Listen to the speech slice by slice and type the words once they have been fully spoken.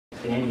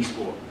in any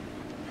sport.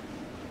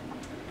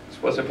 So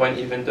what's the point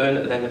even doing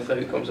it then if the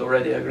outcome's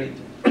already agreed?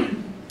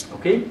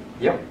 Okay,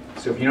 yeah.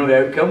 So if you know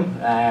the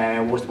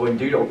outcome, what's the point in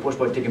doing it, or what's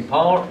the point in taking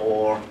part,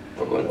 or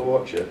We're going to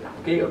watch it.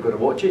 okay, or going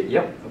to watch it,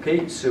 yep.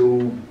 Okay, so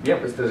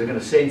yep, there's a kind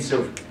of sense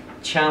of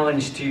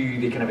challenge to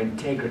the kind of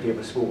integrity of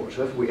the sport.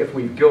 So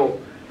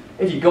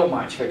if you've got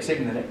match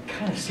fixing, then it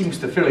kind of seems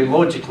to fairly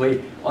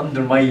logically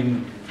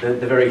undermine the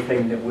very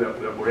thing that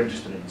we're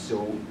interested in.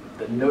 So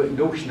the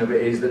notion of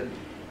it is that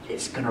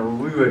it's going to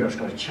ruin or it's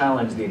going to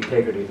challenge the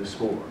integrity of the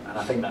sport, and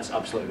I think that's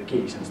absolutely the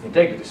case. And it's the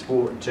integrity of the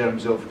sport in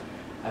terms of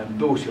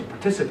those who are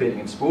participating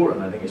in sport,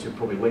 and I think it should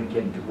probably link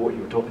into what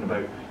you were talking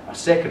about a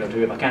second or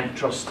two. If I can't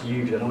trust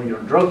you because I know you're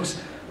on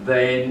drugs,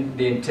 then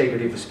the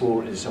integrity of the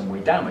sport is in some way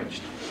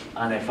damaged.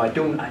 And if I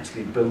don't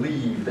actually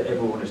believe that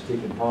everyone is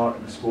taking part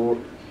in the sport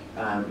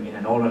in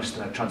an honest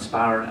and a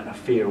transparent and a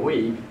fair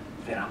way,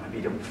 then I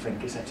maybe don't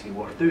think it's actually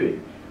worth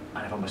doing.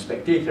 And if I'm a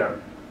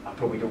spectator, I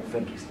probably don't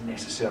think it's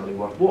necessarily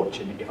worth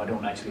watching if I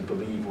don't actually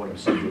believe what I'm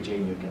seeing in a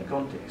genuine kind of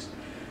context.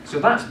 So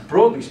that's,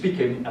 broadly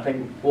speaking, I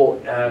think what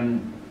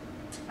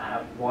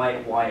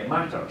why it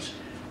matters.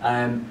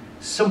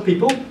 Some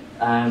people,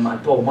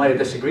 and Paul might have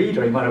disagreed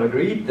or he might have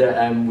agreed,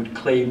 that would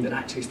claim that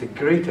actually it's the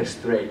greatest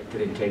threat to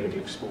the integrity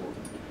of sport.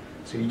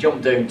 So you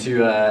jump down to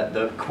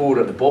the quote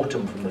at the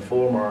bottom from the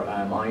former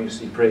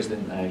IOC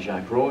president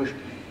Jacques Roche.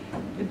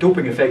 The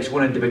doping affects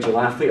one individual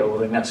athlete, although I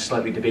think that's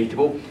slightly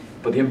debatable,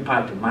 but the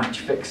impact of match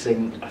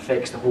fixing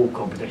affects the whole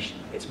competition.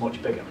 It's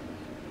much bigger.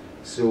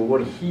 So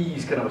what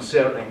he's kind of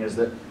asserting is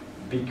that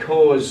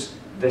because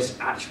this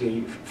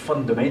actually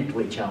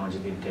fundamentally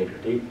challenges the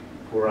integrity,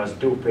 whereas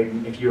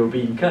doping, if you're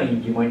being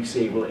kind, you might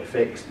say, well, it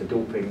affects the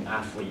doping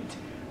athlete.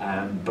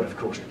 But of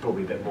course, it's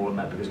probably a bit more than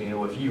that, because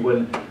if you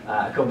win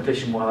a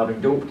competition while having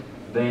doped,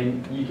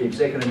 then you came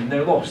second and you've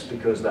now lost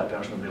because that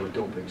person was really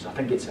doping. So I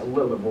think it's a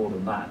little bit more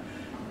than that.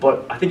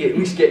 But I think it at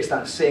least gets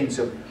that sense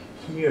of,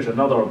 here's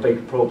another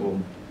big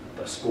problem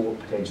that sport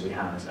potentially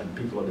has, and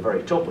people at the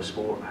very top of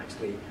sport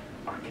actually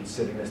are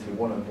considering this to be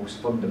one of the most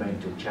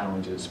fundamental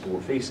challenges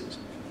sport faces.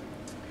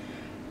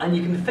 And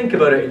you can think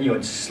about it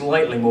in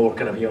slightly more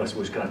kind of, I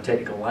suppose, kind of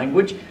technical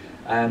language.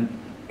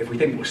 If we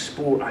think what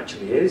sport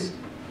actually is,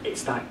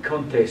 it's that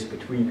contest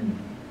between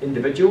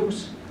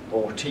individuals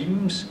or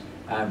teams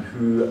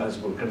who, as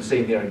we're kind of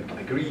saying there,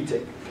 agree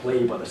to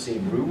play by the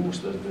same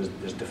rules.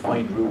 There's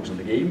defined rules in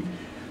the game.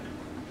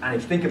 And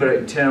if you think about it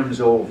in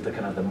terms of the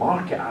kind of the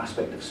market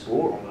aspect of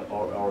sport,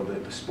 or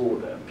the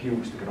sport that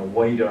appeals to kind of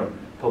wider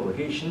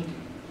publication,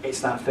 it's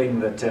that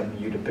thing that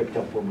you'd have picked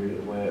up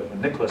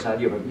when Nicholas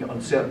had you about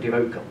uncertainty of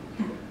outcome.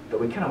 That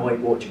we kind of like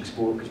watching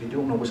sport because we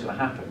don't know what's going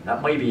to happen.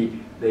 That might be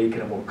the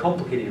kind of more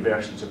complicated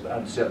versions of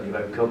uncertainty of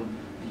outcome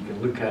that you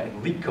can look at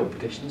in league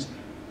competitions,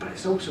 but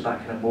it's also that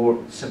kind of more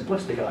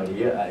simplistic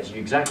idea, as you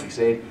exactly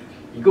said.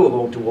 You go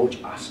along to watch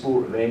a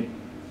sport event,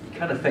 you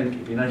kind of think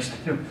it'd be nice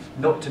to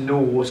not to know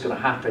what's going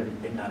to happen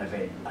in that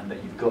event, and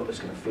that you've got this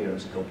kind of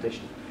fairness of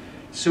competition.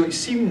 So it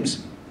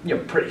seems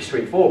pretty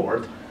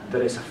straightforward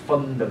that it's a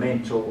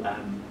fundamental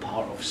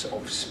part of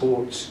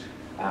sports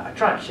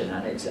attraction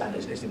and its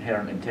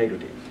inherent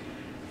integrity.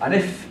 And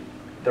if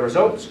the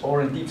results,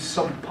 or indeed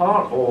some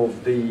part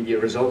of the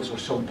results or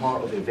some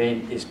part of the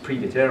event is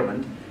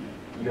predetermined,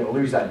 you're going to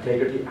lose that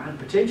integrity, and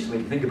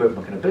potentially, think about it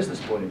from a kind of business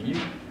point of view,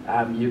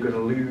 you're going to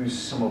lose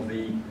some of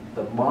the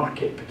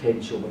market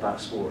potential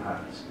that sport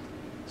has.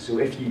 So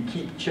if you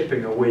keep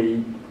chipping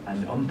away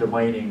and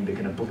undermining the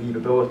kind of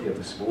believability of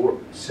the sport,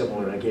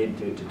 similar again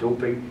to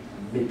doping,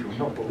 make people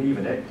not believe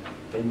in it,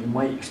 then you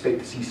might expect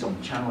to see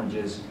some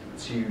challenges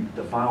to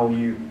the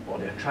value or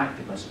the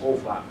attractiveness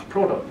of that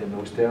product in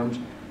those terms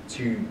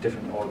to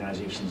different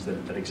organisations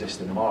that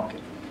exist in the market.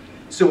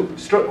 So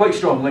quite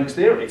strong links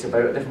there. It's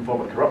about a different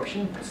form of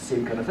corruption. It's the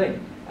same kind of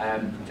thing.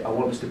 I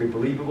want this to be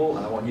believable,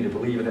 and I want you to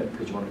believe in it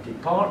because you want to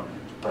take part,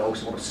 but I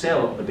also want to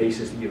sell it on the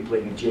basis that you're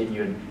playing a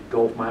genuine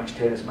golf match,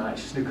 tennis match,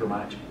 snooker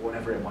match,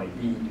 whatever it might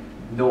be,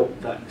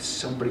 not that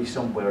somebody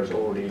somewhere has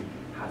already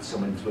had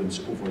some influence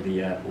over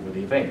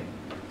the event.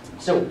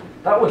 So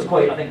that one's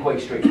I think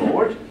quite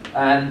straightforward,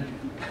 and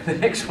the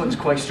next one's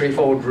quite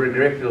straightforward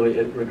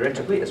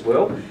regrettably as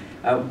well.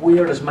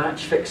 Where does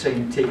match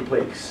fixing take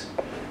place?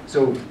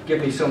 So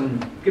give me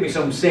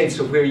some sense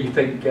of where you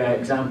think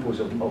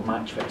examples of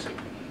match fixing.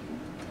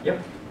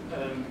 Yep.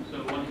 So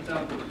one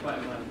example is quite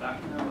a while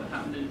back now. It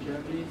happened in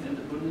Germany in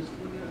the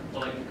Bundesliga, or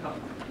like a cup.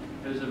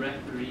 There was a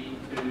referee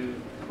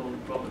called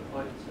Robert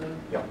Heutzer,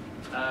 yep.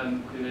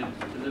 Who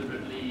had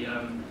deliberately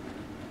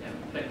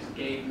fixed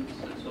games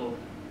and sort of,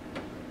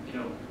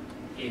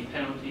 gave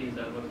penalties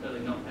that were clearly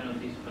not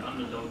penalties for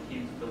underdog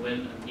teams to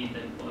win, and he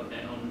then put a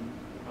bet on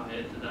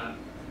prior to that,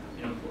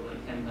 for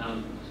like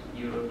 10,000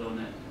 euros on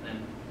it, and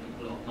make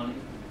a lot of money.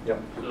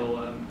 Yep. So,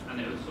 and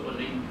it was sort of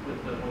linked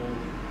with the whole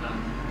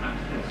match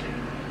fixing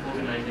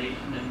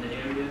organisation in the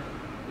area,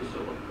 who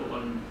sort of put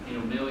on,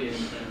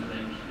 millions then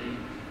eventually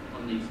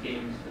on these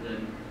games to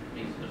then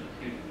make such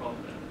a huge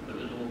profit. But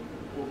it was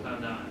all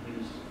found out, and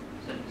he was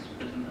sent to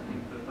prison, I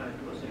think, for 5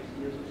 or 6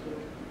 years or so.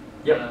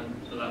 Yep.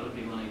 So that would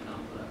be one example.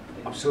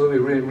 absolutely,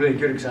 really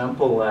good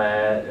example.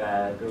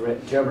 The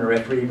German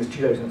referee was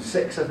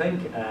 2006, I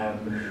think,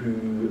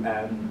 who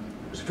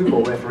was a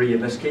football referee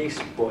in this case,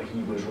 but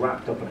he was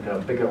wrapped up in a kind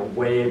of bigger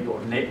web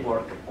or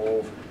network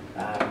of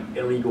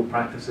illegal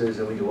practices,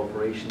 illegal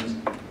operations.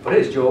 But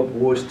his job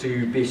was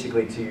to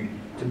basically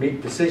to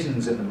make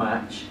decisions in the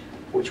match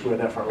which were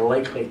therefore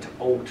likely to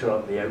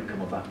alter the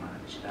outcome of that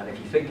match. And if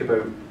you think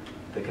about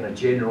the kind of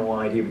general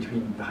idea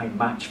behind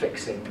match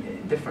fixing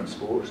in different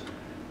sports,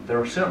 there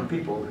are certain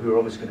people who are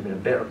obviously going to be in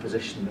a better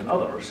position than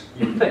others,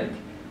 you think,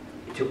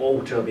 to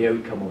alter the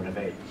outcome of an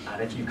event.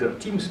 And if you've got a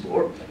team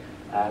sport,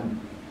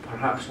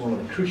 perhaps one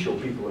of the crucial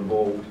people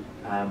involved,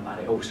 and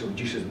it also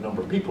reduces the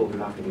number of people who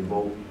have to be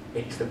involved,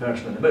 is the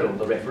person in the middle,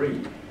 the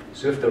referee.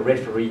 So if the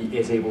referee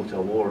is able to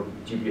award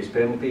dubious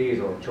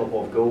penalties or chop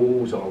off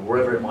goals or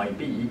wherever it might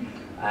be,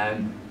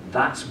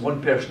 that's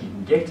one person you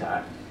can get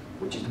at,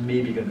 which is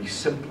maybe going to be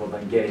simpler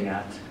than getting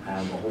at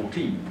a whole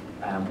team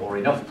or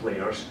enough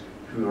players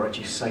who are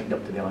actually signed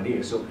up to the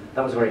idea. So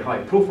that was a very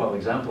high profile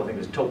example. I think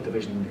it was top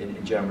division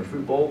in German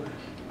football.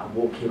 And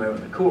what came out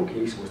in the court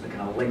case was the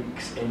kind of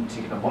links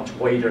into a much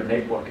wider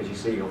network, as you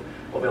say,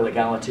 of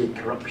illegality,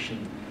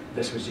 corruption.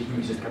 This was, he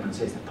was just coming and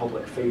says the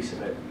public face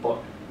of it, but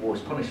was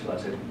punished for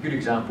that. So a good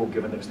example,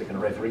 given it was the kind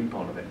of referee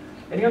part of it.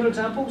 Any other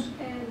examples?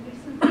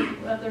 Recently,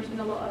 there's been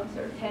a lot of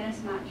sort of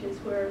tennis matches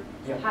where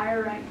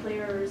higher ranked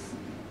players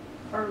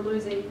are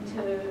losing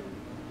to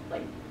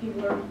like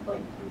people who are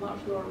like much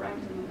lower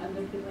ranked, and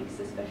there's been like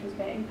suspicious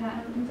betting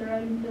patterns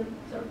around the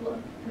sort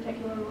of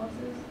particular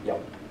losses.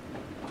 Yep.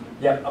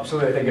 Yeah,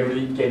 absolutely. I think it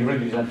really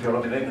good example.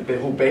 I mean,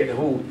 the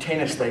whole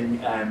tennis thing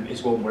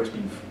is one where it's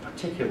been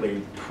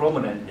particularly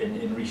prominent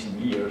in recent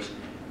years,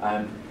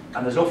 and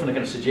there's often a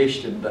kind of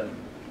suggestion that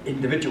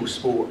individual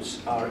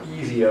sports are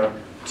easier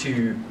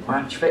to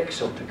match fix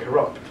or to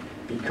corrupt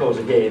because,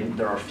 again,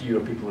 there are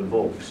fewer people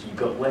involved. So you've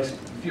got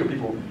fewer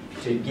people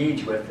to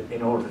engage with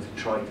in order to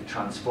try to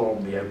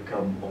transform the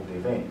outcome of the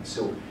event.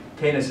 So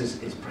tennis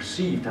is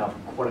perceived to have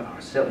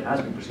certainly has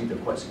been perceived to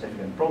have quite a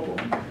significant problem.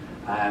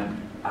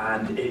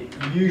 And it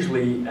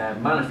usually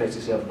manifests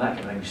itself in that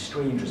kind of thing,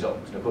 strange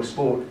results. And of course,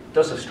 sport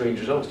does have strange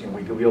results. You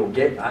know, we all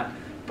get that,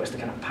 but it's the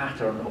kind of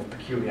pattern of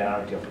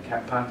peculiarity, or the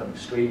pattern of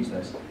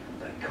strangeness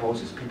that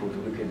causes people to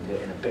look into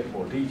it in a bit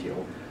more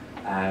detail.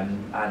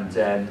 I'm trying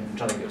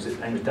to think, it was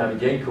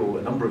Davydenko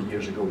a number of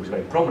years ago, who was a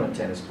very prominent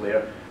tennis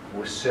player,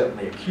 was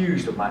certainly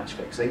accused of match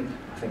fixing.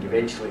 I think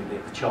eventually the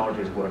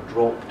charges were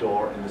dropped,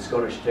 or in the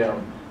Scottish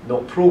term,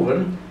 not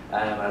proven.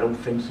 I don't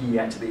think he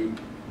actually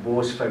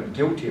was found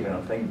guilty of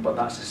anything, but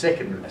that's a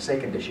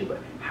second issue, but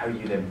how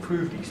you then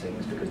prove these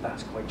things, because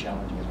that's quite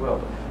challenging as well.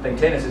 But I think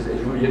tennis is a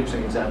really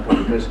interesting example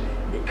because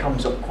it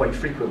comes up quite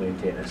frequently in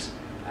tennis,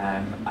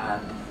 and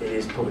it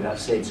is probably that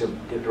sense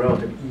of the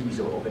relative ease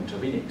of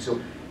intervening.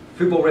 So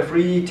football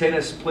referee,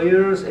 tennis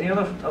players, any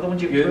other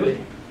ones you've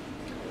included?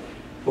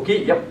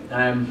 Okay, yep.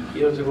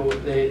 Years ago,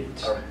 they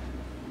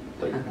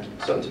like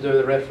something to do with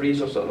the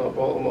referees or something at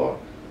bottom, or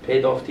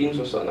paid off teams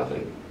or something, I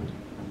think.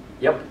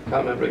 Yep.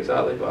 Can't remember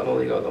exactly, but I know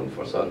they got them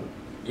for something.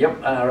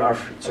 Yep.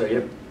 Sorry.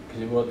 Yep.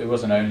 Because it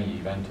wasn't only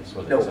Juventus,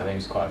 was it? No. So I think it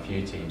was quite a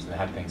few teams, and they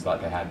had things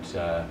like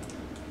the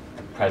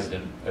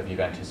president of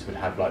Juventus would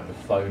have like the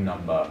phone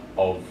number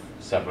of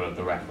several of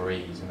the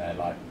referees, and they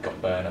like got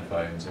burner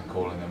phones and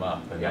calling them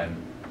up, and then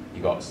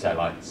you got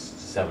several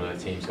of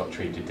the teams got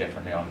treated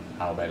differently on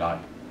how they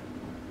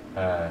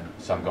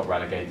some got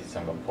relegated,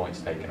 some got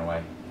points taken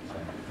away. So.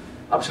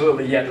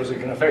 Absolutely, yeah. There was a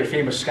kind of very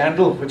famous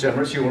scandal, which I'm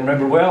sure you'll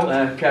remember well,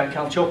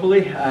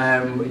 Calciopoli,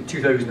 in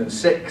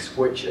 2006,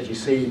 which, as you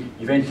see,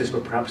 Juventus were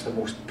perhaps the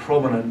most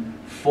prominent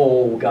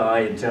fall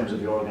guy in terms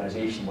of the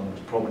organisation. One of the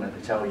most prominent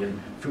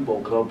Italian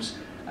football clubs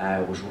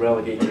was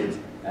relegated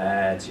to,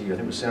 I think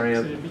it was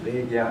Serie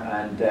B,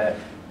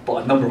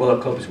 but a number of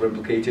other clubs were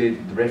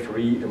implicated. The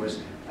referee, there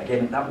was,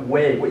 again, that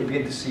web, what you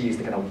begin to see is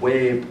the kind of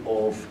web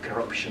of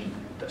corruption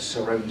that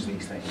surrounds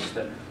these things.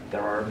 That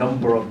there are a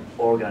number of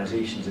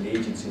organisations and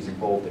agencies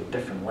involved at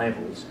different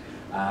levels,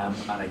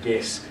 and I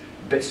guess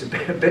bits of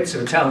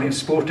Italian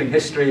sporting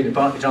history and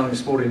Italian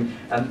sporting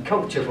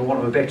culture, for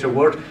want of a better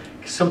word,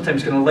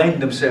 sometimes can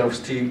lend themselves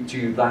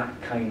to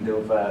that kind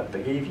of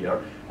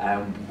behaviour,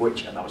 and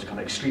that was a kind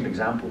of extreme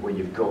example where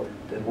you've got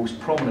the most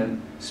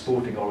prominent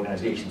sporting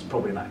organisations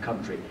probably in that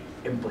country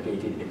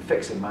implicated in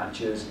fixing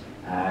matches,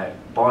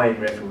 buying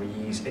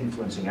referees,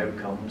 influencing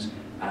outcomes.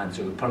 And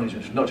so the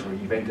punishment was not just for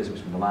Juventus, it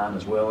was for Milan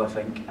as well, I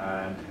think,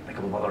 and a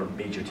couple of other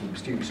major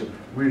teams too. So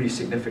really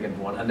significant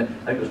one. And I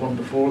think there was one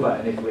before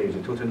that in Italy, it was a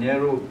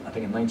Totoniero, I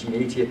think in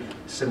 1980,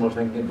 similar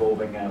thing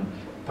involving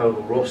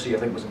Paolo Rossi, I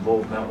think was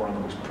involved in that, one of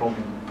the most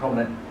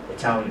prominent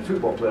Italian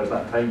football players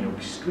at that time,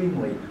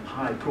 extremely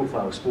high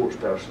profile sports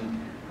person,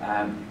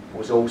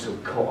 was also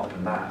caught up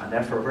in that, and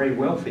therefore a very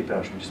wealthy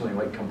person, which is something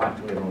we might come back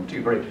to later on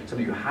too,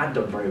 somebody who had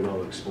done very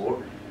well at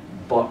sport,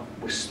 but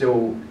was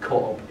still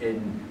caught up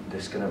in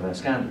this kind of a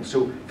scandal.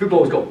 So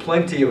football's got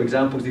plenty of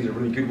examples. These are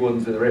really good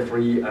ones with the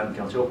referee and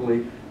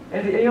Calciopoli.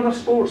 Any other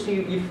sports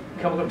you've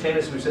come across?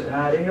 Tennis we've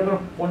had. Any other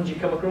ones you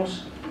come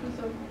across? There's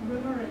a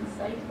rumour in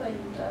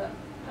cycling that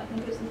a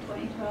think it was the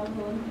 2012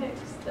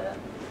 Olympics, that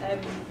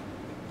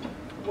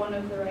one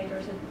of the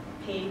riders had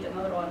paid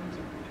another one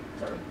to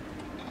sort of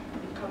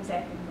come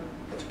second.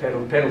 It's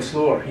pedal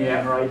slower.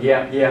 Yeah, right.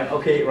 Yeah.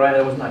 Okay, right.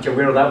 I wasn't actually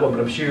aware of that one,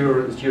 but I'm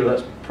sure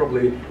that's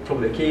probably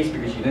the case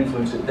because you can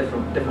influence it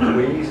different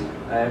ways.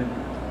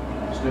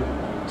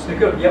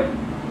 Snooker. Yep.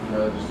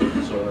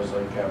 Just so there's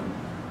like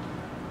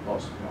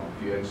lots of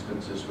a few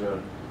instances where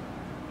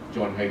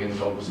John Higgins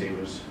obviously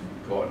was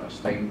caught in a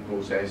sting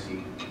process.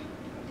 He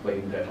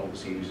claimed that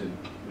obviously he was in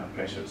a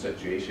pressured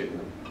situation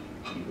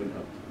and he wouldn't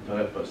have done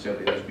it, but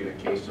certainly there's been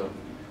a case of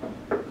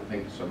I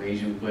think some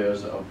Asian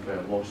players that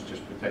have lost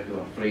just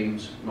particular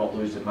frames, not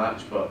lose the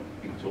match, but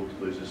being told to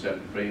lose a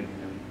certain frame,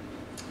 and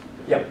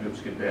yep.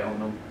 groups could bet on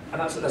them.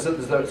 And that's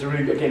a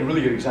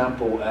really good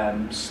example.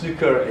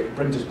 Snooker, it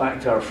brings us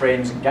back to our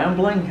friends in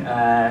gambling.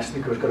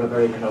 Snooker's got a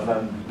very kind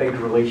of big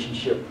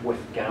relationship with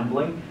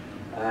gambling.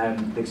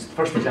 The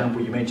first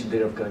example you mentioned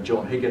there of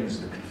John Higgins,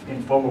 the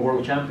former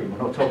world champion.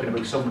 We're not talking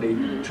about somebody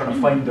trying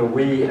to find their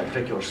way in a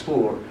particular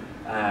sport.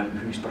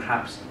 Who's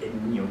perhaps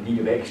in need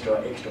of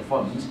extra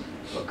funds,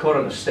 but caught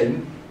on a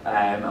sting,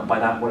 and by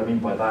that, what I mean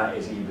by that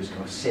is he was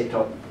kind of set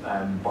up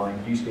by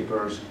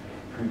newspapers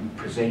who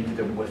presented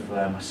him with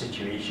a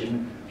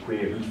situation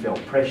where he felt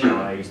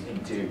pressurised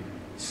into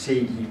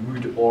saying he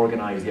would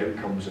organise the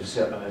outcomes of a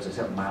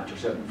certain match or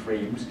certain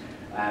frames.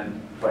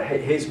 But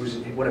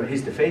one of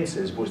his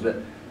defences was that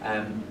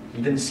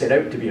he didn't set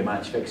out to be a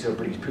match fixer,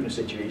 but he was put in a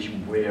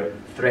situation where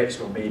threats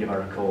were made, if I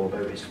recall,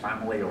 about his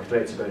family or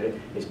threats about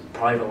his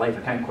private life.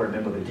 I can't quite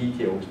remember the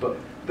details, but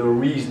there were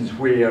reasons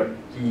where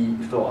he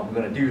thought, I'm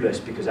going to do this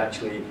because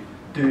actually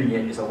doing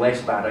it is a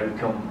less bad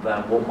outcome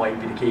than what might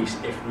be the case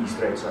if these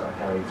threats are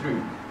carried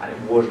through. And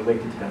it was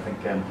related to, I think,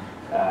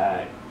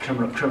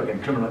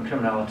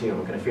 criminality of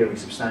a kind of fairly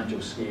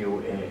substantial scale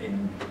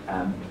in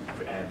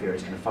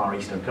various kind of Far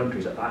Eastern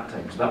countries at that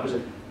time. So that was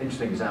an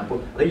interesting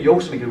example. I think you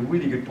also make a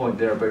really good point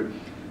there about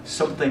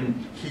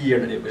something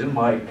here, and it was in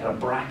my kind of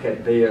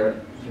bracket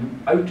there, you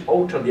can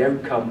alter the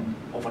outcome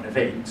of an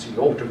event, so you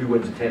alter who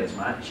wins a tennis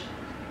match,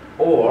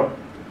 or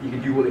you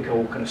can do what they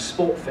call kind of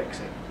spot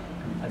fixing.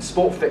 And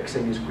spot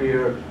fixing is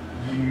where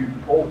you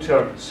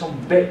alter some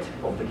bit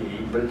of the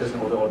game, but it doesn't,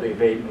 or the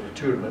event or the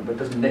tournament, but it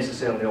doesn't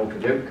necessarily alter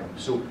the outcome.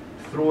 So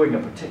throwing a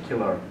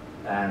particular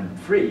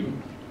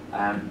frame,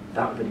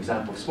 that would be an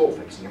example of spot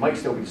fixing. It might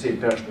still be the same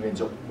person who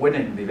ends up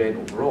winning the event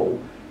overall,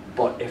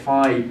 but if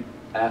I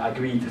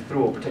agree to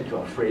throw a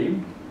particular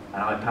frame,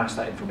 and I pass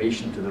that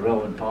information to the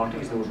relevant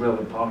parties, those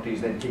relevant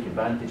parties then take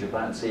advantage of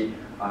that and say,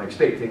 I'm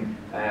expecting,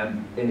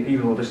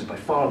 even though this is by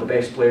far the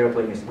best player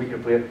playing against the weaker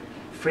player,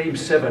 frame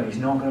 7 he's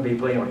not going to be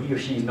playing, or he or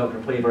she's not going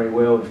to play very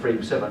well in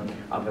frame 7,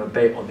 I'm going to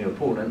bet on the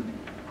opponent,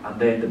 and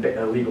then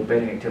the illegal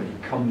betting activity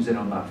comes in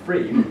on that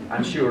frame,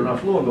 and sure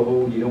enough, lo and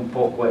behold, you don't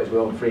pot quite as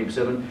well in frame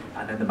 7,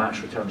 and then the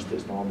match returns to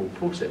its normal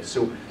process.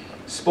 So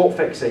spot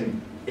fixing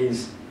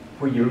is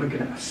where you're looking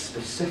at a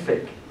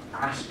specific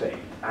aspect,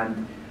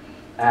 and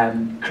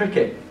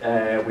cricket,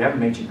 we haven't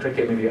mentioned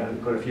cricket, maybe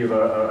I've got a few of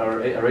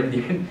our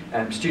Indian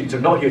students are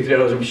not here today,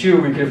 as I'm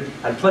sure we could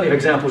have had plenty of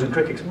examples in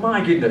cricket.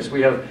 My goodness,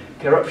 we have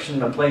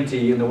corruption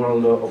aplenty in the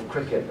world of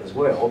cricket as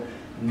well,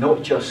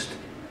 not just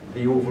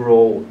the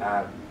overall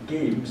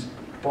games,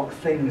 but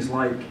things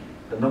like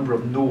the number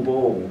of no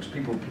balls,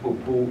 people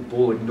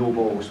bowling no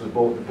balls, so the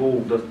ball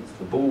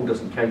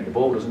doesn't count, the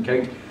ball doesn't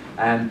count,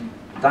 and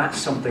that's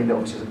something that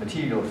obviously has a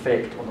material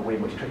effect on the way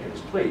in which cricket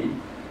is played.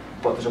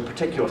 But there's a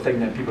particular thing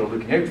that people are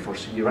looking out for,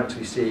 so you're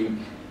actually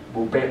saying,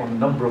 we'll bet on the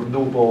number of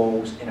no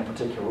balls in a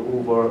particular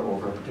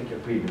over a particular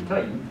period of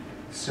time,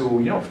 so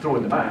you're not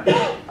throwing the match,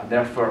 and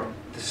therefore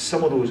to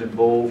some of those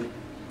involved,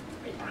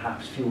 it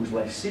perhaps feels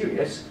less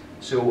serious,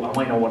 so I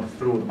might not want to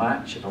throw the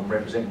match if I'm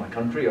representing my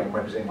country or I'm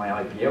representing my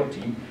IPL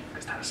team,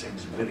 because that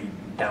sounds really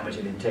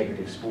damaging the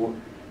integrity of sport.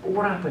 But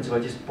what happens if I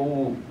just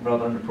bowl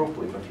rather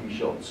inappropriately for a few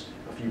shots,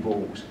 a few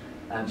balls?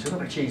 So I'm not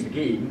going to change the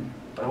game,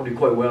 but I'll do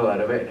quite well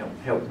out of it, and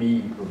it'll help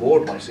me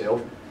reward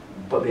myself,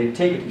 but the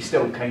integrity is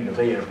still kind of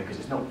there, because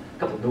it's not a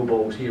couple of no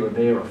balls here and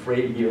there, a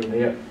frame here and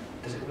there.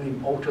 Does it really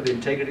alter the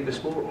integrity of the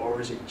sport,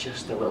 or is it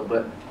just a little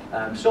bit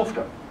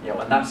softer?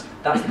 And that's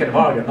the kind of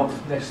argument,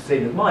 not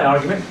necessarily my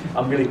argument,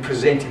 I'm really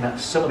presenting that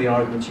some of the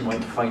arguments you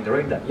might find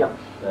around that. Yeah.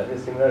 A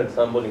similar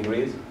example in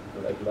Greece,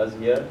 like last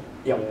year,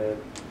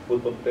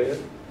 football players,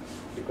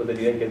 because they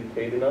didn't get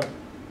paid enough,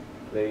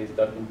 they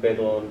started to bet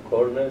on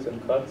corners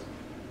and cuts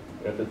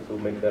in order to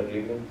make their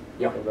living.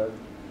 Yeah.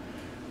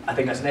 I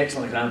think that's an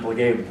excellent example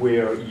again,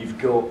 where you've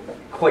got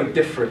quite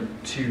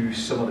different to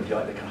some of the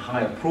kind of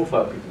higher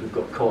profile people who've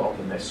got caught up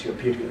in this, who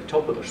appear to be at the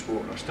top of their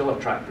sport and are still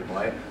attracted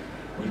by it.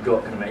 You've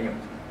got kind of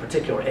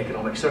particular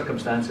economic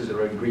circumstances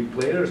around Greek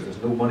players.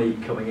 There's no money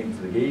coming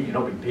into the game, you're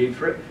not being paid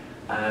for it,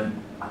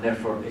 and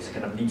therefore it's a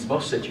kind of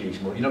needs-must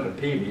situation. Well, you're not going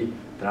to pay me,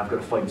 then I've got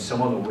to find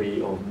some other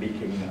way of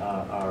making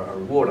a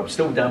reward. I'm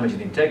still damaging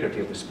the integrity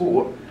of the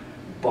sport,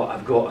 but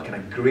I've got a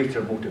kind of greater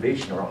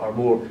motivation, or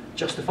more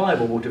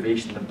justifiable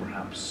motivation than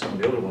perhaps some of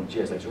the other ones.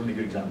 Yes, that's a really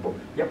good example.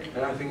 Yep.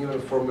 And I think even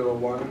Formula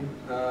One,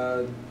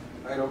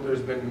 I know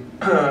there's been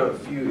a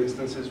few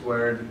instances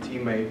where the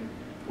teammate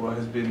who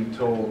has been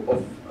told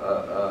of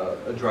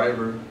a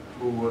driver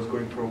who was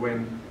going for a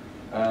win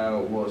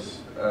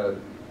was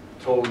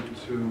told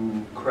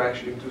to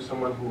crash into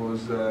someone who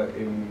was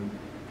in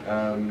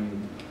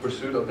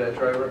pursuit of that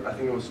driver. I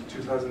think it was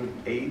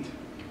 2008.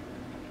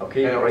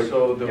 Okay, and right.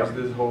 also there was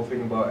this whole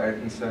thing about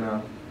Ayrton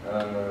Senna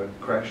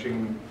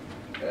crashing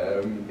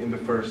in the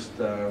first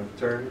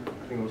turn.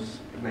 I think it was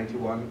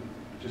 91,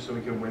 just so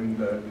we can win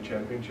the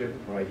championship.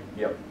 Right.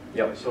 Yep.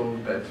 Yep. So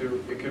that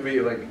too, it could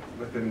be like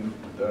within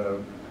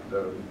the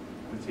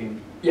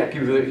team. Yeah,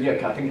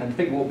 I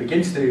think what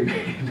begins to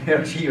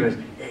emerge here is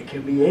it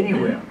can be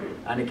anywhere,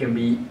 and it can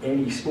be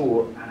any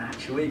sport. And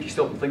actually, if you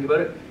stop and think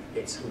about it,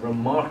 it's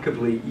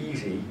remarkably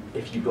easy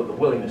if you've got the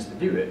willingness to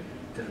do it,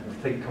 to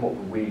come up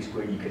with ways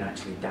where you can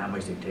actually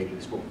damage the integrity of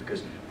the sport.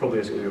 Because probably,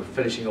 as we were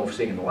finishing off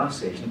saying in the last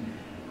session,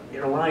 it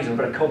relies on a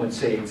bit of common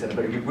sense and a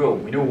bit of goodwill.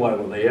 We know why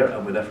we're there,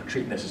 and we're therefore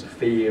treating this as a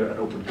fair and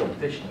open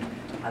competition.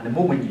 And the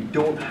moment you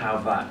don't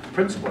have that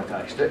principle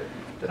attached to it,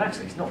 then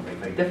actually it's not very,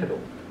 very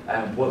difficult.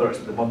 Whether it's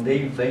the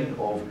mundane thing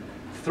of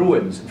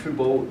throw-ins in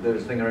football,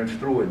 there's a thing around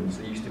throw-ins.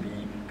 There used to be,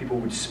 people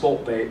would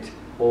spot bet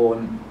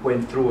on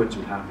when throw-ins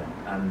would happen.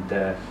 And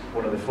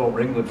one of the former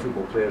England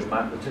football players,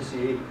 Matt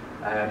Letizia,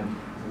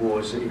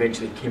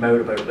 eventually came out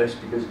about this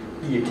because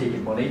he had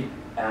taken money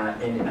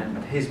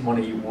and his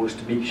money was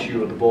to make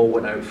sure the ball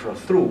went out for a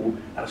throw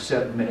at a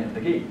certain minute in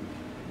the game.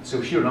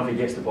 So sure enough, he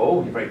gets the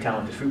ball, he's a very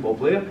talented football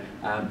player,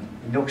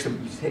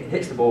 he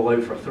hits the ball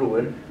out for a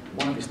throw-in.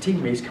 One of his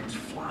teammates comes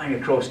flying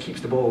across, keeps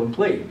the ball in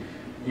play.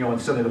 You know,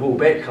 and suddenly the whole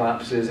bet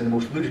collapses in the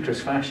most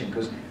ludicrous fashion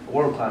because a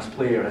world-class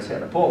player has hit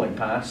an appalling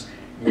pass,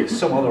 yet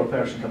some other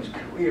person comes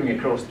careering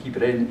across to keep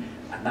it in,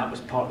 and that was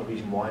part of the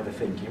reason why the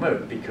thing came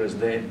out, because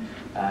then,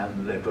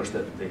 of course,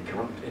 the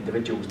corrupt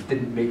individuals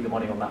didn't make the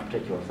money on that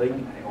particular thing,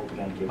 and it all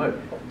began to come out.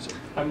 So,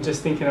 I'm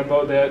just thinking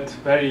about that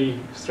very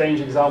strange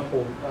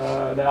example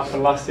that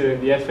happened last year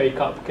in the FA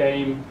Cup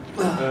game,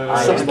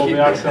 Bobby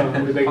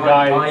Arsenal with a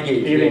guy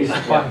eating his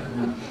pie.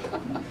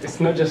 It's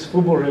not just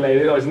football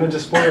related, or it's not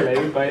just sport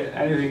related, but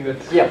anything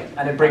that. Yeah,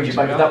 and it brings you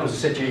back. That was a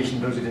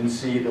situation. Those who didn't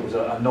see it, there was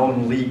a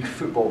non-league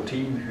football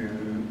team who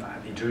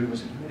they drew.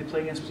 Was it who they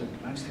playing against? Was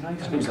it Manchester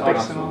United? I think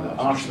Arsenal.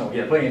 Arsenal.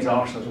 Yeah, playing against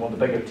Arsenal was one of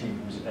the bigger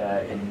teams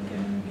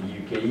in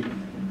the UK.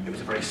 It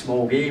was a very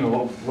small game, a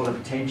lot of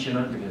attention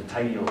on it because a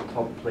tiny little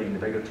club playing the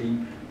bigger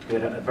team. They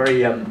had a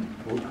very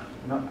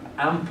not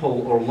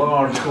ample or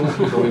large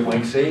goalkeeper, we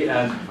might say,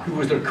 who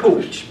was their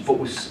coach, but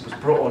was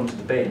brought onto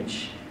the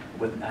bench.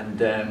 He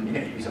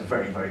was a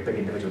very, very big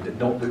individual, did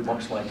not look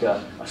much like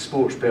a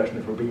sports person,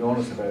 if we're being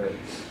honest about it.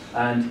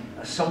 And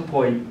at some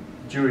point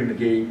during the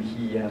game,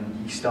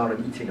 he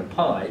started eating a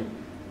pie,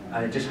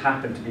 and it just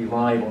happened to be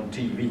live on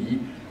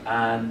TV,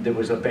 and there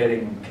was a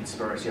betting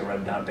conspiracy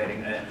around that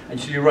betting. And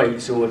so you're right,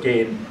 so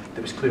again,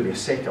 there was clearly a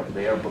setup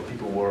there, but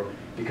people were,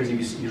 because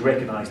he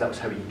recognised that was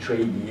how he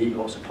trained, he ate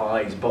lots of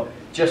pies, but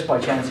just by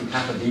chance he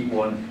happened to eat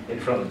one in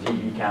front of the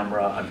TV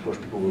camera, and of course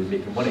people were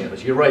making money out of it.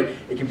 So you're right,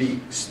 it can be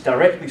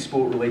directly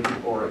sport related,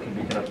 or it can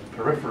be kind of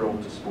peripheral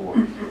to sport.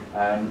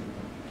 I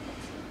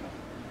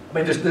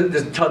mean,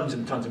 there's tons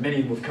and tons,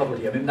 many we've covered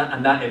here. I mean,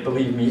 that,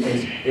 believe me,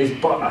 is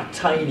but a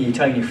tiny,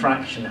 tiny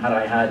fraction. Had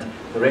I had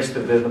the rest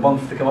of the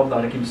month to come up,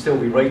 that I can still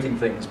be writing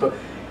things. But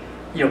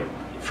you know,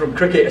 from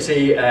cricket, I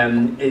say,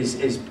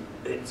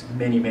 it's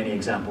many, many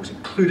examples,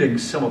 including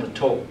some of the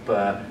top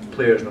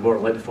players in the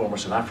world, like the former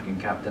South African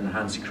captain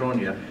Hansie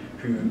Cronje,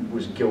 who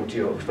was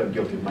found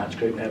guilty of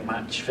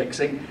match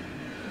fixing.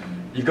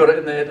 You've got it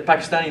in the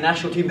Pakistani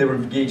national team. They were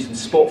engaged in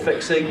spot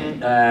fixing.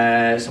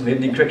 Some of the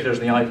Indian cricketers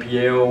in the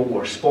IPL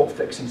were spot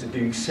fixing, so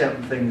doing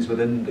certain things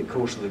within the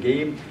course of the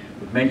game.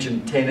 We've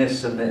mentioned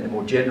tennis in the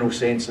more general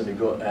sense, and we've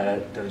got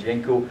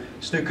Derjenko.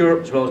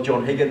 Snooker, as well as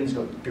John Higgins,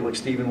 got people like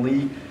Stephen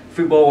Lee.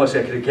 Football, as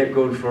I could have kept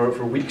going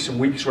for weeks and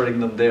weeks, writing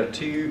them there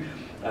too.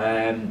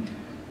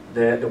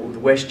 The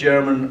West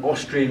German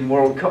Austrian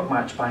World Cup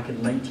match back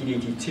in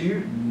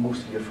 1982.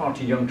 Most of you are far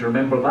too young to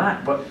remember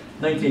that, but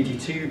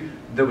 1982,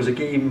 there was a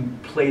game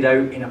played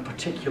out in a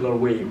particular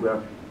way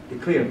where the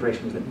clear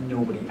impression was that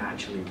nobody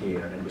actually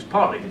cared, and it was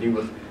partly to do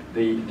with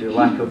the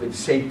lack of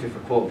incentive for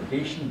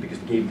qualification because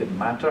the game didn't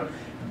matter,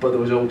 but there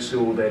was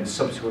also then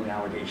subsequent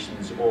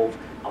allegations of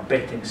a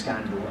betting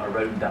scandal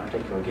around that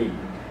particular game,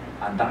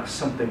 and that's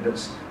something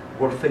that's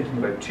worth thinking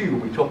about too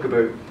when we talk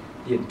about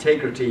the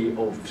integrity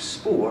of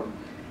sport.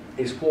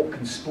 Is what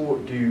can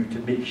sport do to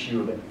make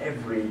sure that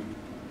every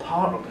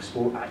part of the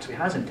sport actually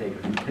has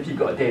integrity? And if you've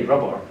got a dead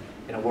rubber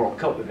in a World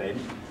Cup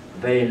event,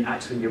 then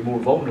actually you're more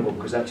vulnerable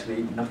because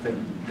actually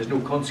there's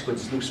no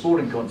consequence, no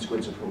sporting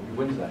consequence of who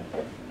wins that.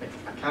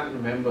 I can't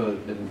remember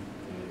the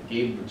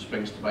game that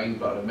springs to mind,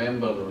 but I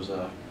remember there was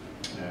I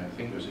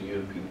think it was a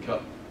European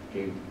Cup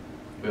game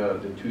where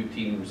the two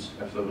teams,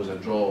 if there was a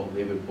draw,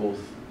 they would both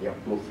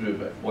go through,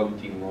 but if one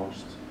team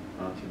lost,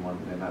 another team won,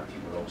 then that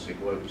team would obviously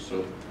go out.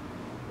 So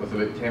with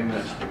about 10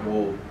 minutes to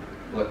go,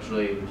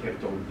 literally they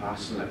kept on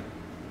passing it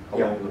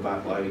along the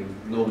back line.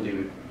 Nobody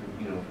would,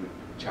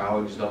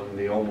 challenge them.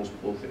 They almost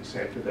both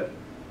accepted it.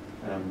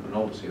 And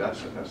obviously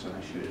that's an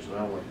issue as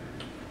well.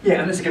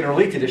 Yeah, and it's a kind of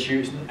related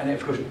issue, and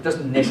of course it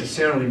doesn't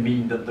necessarily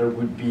mean that there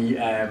would be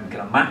kind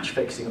of match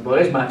fixing. Well,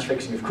 there is match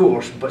fixing, of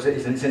course, but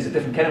it's in a sense a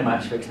different kind of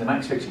match fixing. The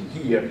match fixing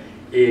here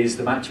is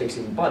the match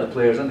fixing by the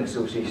players and the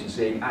association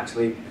saying,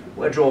 actually,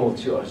 we're drawing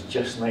to us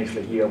just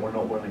nicely here, we're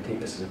not willing to take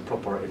this as a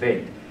proper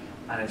event.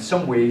 And in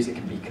some ways it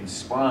can be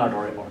conspired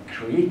or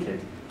created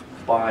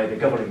by the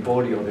governing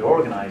body or the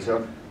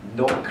organiser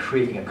not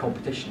creating a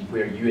competition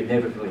where you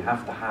inevitably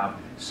have to have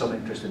some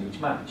interest in each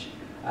match.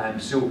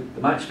 So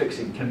the match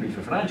fixing can be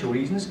for financial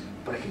reasons,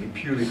 but it can be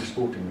purely for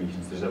sporting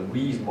reasons. There's a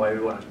reason why we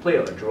want to play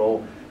out a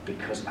draw,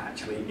 because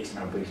actually it's in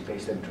our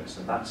best interest,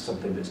 and that's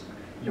something that's,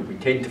 we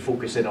tend to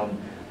focus in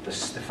on the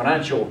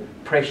financial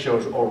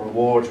pressures or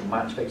rewards from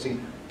match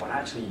fixing, but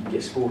actually you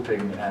get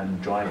sporting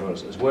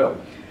drivers as well.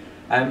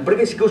 But I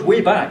guess it goes way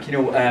back. The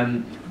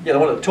one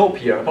at the top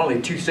here, apparently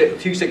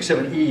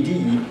 267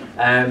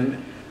 AD.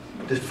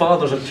 The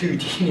fathers of two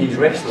teenage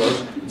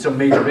wrestlers in some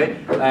major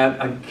event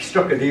and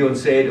struck a deal and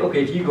said,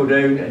 okay, if you go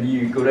down and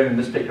you go down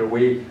this particular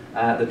way,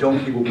 the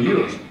donkey will be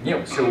yours.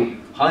 So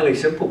highly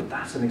simple, but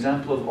that's an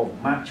example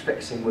of match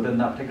fixing within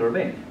that particular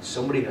event.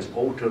 Somebody has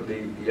altered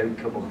the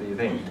outcome of the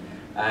event.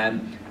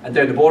 And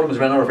down the bottom is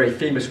another very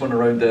famous one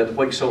around the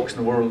White Sox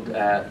in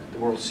the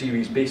World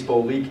Series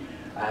Baseball League.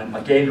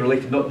 Again,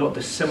 related, not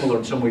dissimilar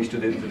in some ways to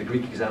the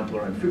Greek example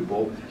around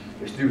football.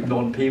 It was to do with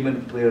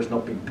non-payment, players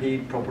not being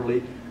paid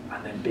properly.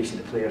 And then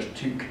basically the players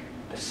took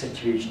the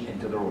situation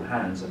into their own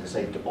hands and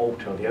decided to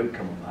alter the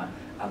outcome of that.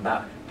 And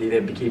that they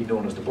then became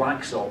known as the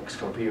Black Sox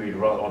for a period,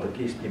 or the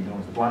case became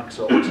known as the Black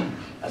Sox,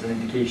 as an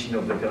indication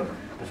of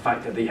the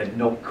fact that they had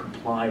not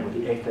complied with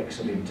the ethics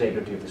and the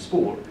integrity of the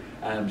sport.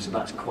 So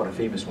that's quite a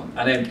famous one.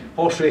 And then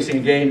horse racing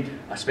again,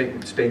 I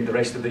spend the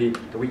rest of the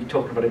week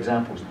talking about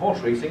examples of horse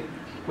racing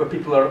where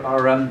people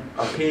are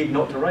paid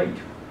not to ride.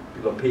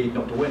 People are paid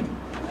not to win.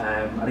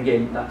 And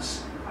again,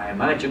 that's, I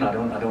imagine, I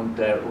don't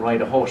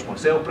ride a horse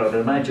myself, but I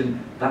would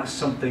imagine that's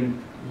something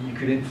you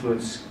could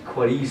influence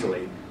quite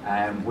easily,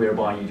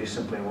 whereby you just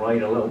simply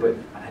ride a little bit,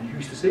 and then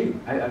who's to say?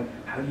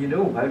 How do you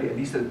know? At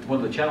least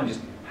one of the challenges,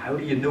 how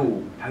do you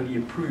know, how do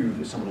you prove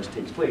that some of this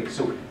takes place?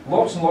 So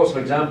lots and lots of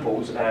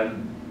examples. A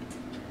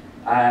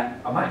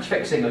match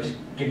fixing, I'll just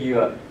give you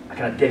a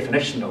kind of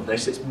definition of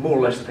this. It's more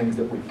or less the things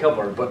that we've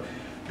covered, but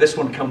this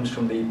one comes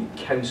from the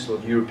Council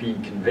of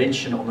European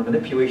Convention on the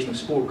Manipulation of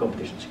Sport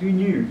Competitions. Who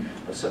knew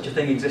that such a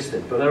thing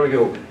existed? But there we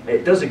go.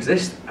 It does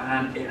exist,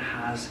 and it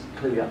has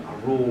clearly a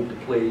role to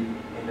play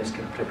in this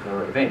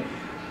particular event.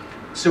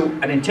 So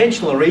an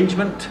intentional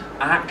arrangement,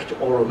 act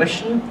or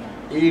omission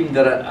aimed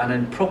at an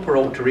improper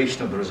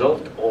alteration of the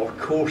result or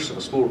course of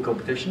a sport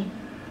competition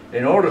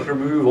in order to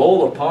remove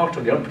all or part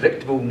of the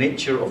unpredictable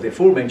nature of the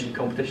aforementioned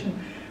competition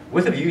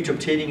with a view to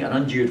obtaining an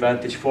undue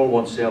advantage for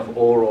oneself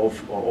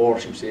or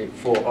should we say,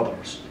 for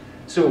others.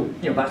 So,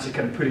 that's a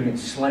kind of putting it in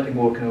slightly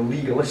more kind of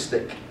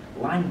legalistic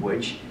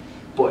language,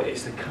 but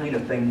it's the kind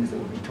of things that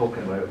we've been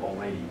talking about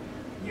already.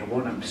 You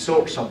want to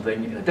sort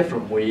something in a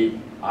different way,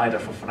 either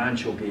for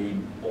financial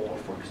gain or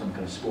for some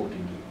kind of sporting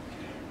gain.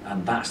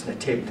 And that's an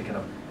attempt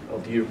to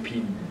of the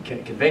European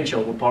Convention,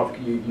 or part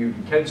of the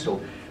European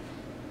Council.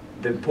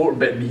 The important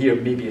bit here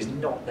maybe is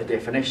not the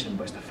definition,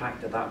 but it's the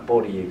fact that that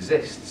body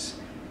exists.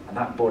 And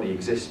that body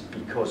exists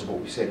because of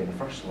what we said in the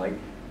first slide,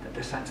 that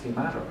this actually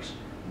matters.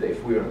 That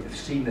if we're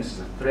seeing this as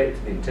a threat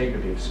to the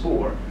integrity of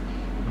sport,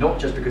 not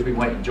just because we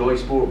might enjoy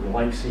sport, we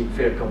like seeing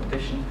fair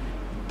competition,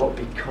 but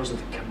because of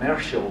the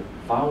commercial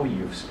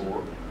value of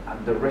sport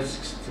and the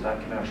risks to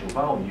that commercial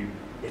value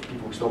if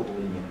people stop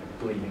believing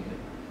in it.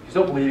 If you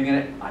stop believing in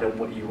it,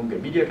 you won't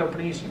get media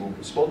companies, you won't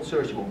get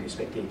sponsors, you won't get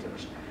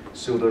spectators.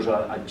 So there's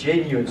a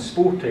genuine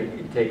sporting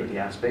integrity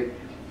aspect,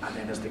 and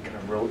then there's the kind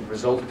of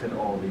resultant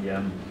or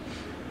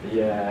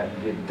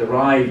the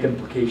derived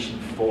implication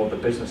for the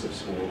business of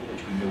sport,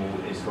 which we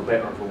know is, for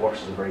better or for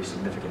worse, is a very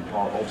significant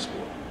part of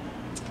sport.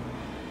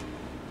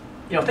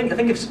 I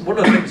think it's one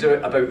of the things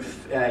about,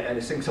 and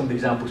I think some of the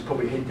examples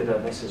probably hinted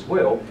at this as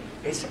well,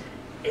 it's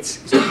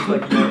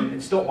like in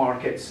stock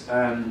markets,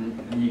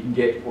 you can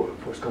get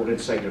what's called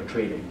insider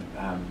trading.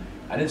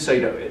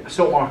 A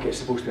stock market is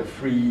supposed to be a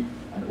free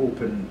and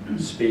open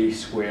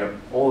space where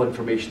all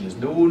information is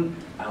known,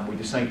 and we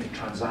decide to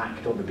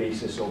transact on the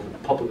basis of the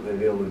publicly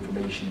available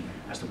information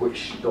as to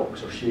which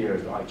stocks or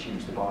shares that I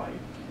choose to buy.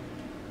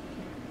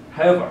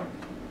 However,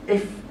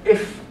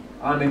 if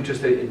I'm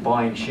interested in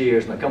buying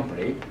shares in a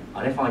company,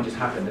 and if I just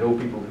happen to know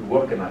people who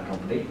work in that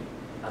company,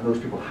 and those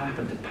people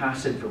happen to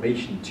pass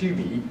information to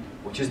me,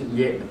 which isn't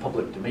yet in the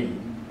public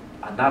domain,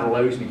 and that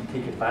allows me to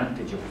take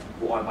advantage of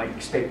what I might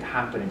expect to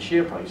happen in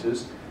share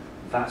prices,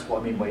 that's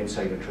what I mean by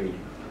insider trading.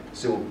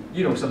 So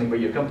you know something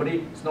about your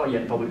company, it's not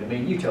yet in public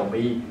domain, you tell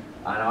me,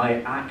 and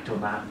I act on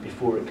that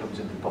before it comes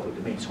into the public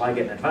domain. So I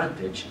get an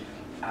advantage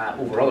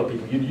over other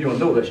people. You don't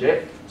know this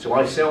yet, so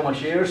I sell my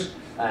shares,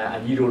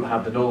 and you don't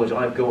have the knowledge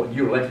I've got, and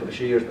you're left with the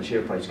shares and the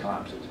share price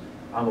collapses.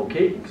 I'm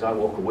okay, because I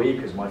walk away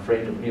because my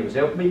friend over here has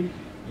helped me.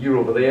 You're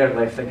over there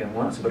left thinking,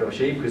 well, that's a bit of a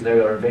shame because now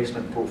our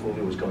investment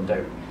portfolio has gone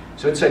down.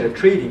 So insider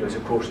trading is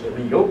of course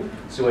illegal.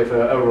 So if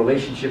our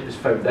relationship is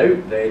found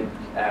out, then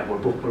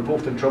we're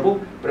both in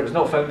trouble. But if it's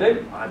not found out,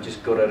 I've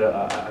just got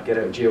a get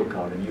out of jail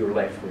card, and you're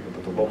left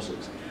with the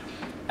losses.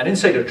 And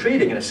insider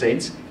trading, in a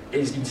sense,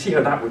 is you can see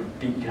how that would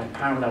be. You can have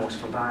parallels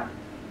for that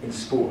in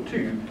sport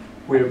too,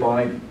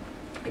 whereby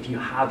if you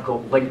have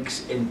got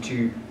links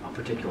into a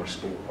particular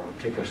sport or a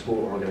particular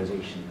sport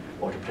organisation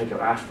or a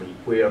particular athlete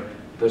where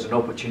there's an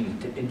opportunity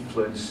to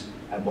influence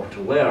or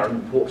to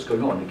learn what's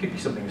going on. It could be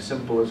something as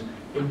simple as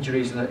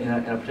injuries in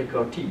a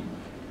particular team.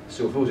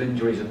 So if those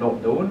injuries are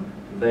not known,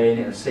 then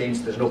in a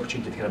sense there's an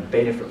opportunity to kind of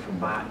benefit from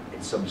that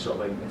in some sort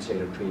of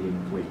insider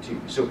trading way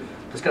too. So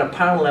there's kind of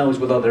parallels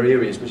with other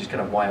areas, which is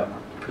kind of why I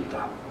put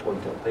that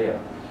point up there.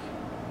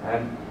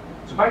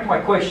 So back to my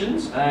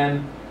questions.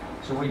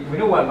 So we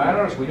know what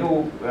matters, we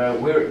know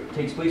where it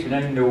takes place, we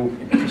now know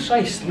in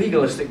precise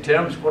legalistic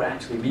terms what it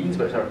actually means,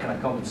 but it's our kind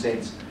of common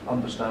sense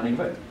understanding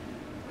of it.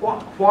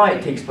 Why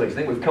it takes place. I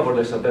think we've covered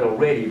this a bit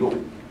already, but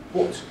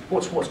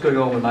what's going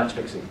on with match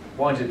fixing?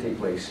 Why does it take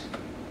place?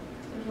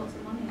 There's lots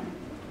of money in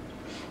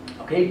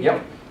it. Okay,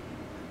 yep.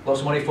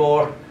 Lots of money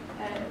for?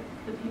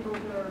 The people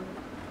who are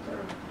sort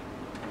of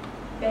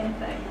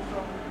benefiting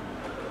from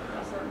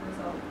a certain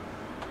result.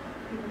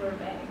 People who are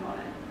betting on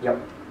it.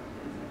 Yep.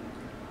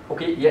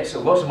 Okay, yeah,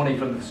 so lots of money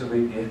from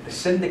the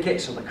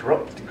syndicates or the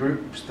corrupt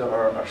groups that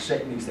are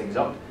setting these things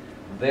up.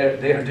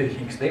 They're doing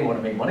things, they want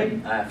to make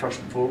money,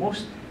 first and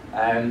foremost.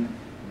 The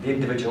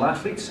individual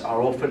athletes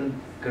are often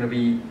going to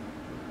be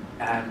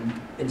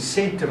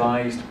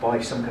incentivized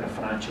by some kind of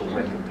financial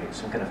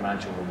recompense, some kind of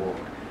financial reward.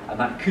 And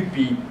that could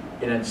be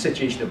in a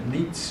situation of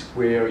needs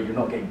where you're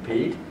not getting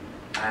paid,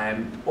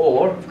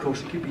 or of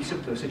course it could be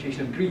simply a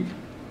situation of greed.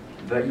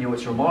 That, you know,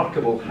 it's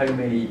remarkable how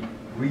many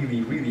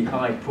really, really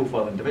high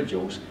profile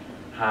individuals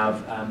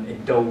have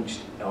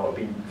indulged or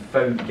been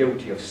found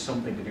guilty of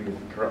something to do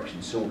with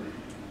corruption. So,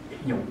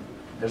 you know,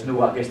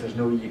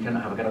 you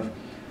can't have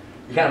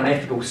an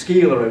ethical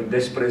scale around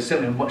this, but it's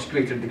certainly a much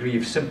greater degree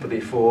of sympathy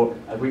for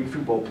a great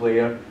football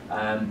player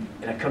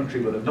in a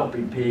country where they've not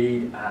been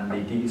paid and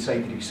they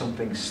decide to do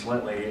something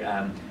slightly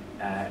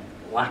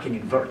lacking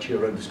in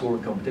virtue around the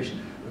sporting competition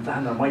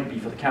than there might be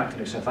for the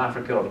captain of South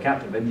Africa or the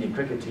captain of the Indian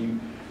cricket team,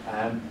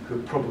 who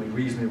are probably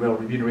reasonably well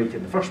remunerated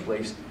in the first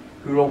place,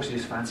 who are also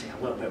just fancying a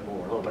little bit more,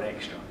 a little bit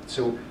extra.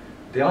 So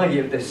the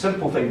idea, the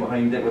simple thing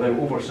behind it, without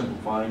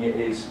oversimplifying it,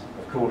 is,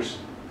 of course,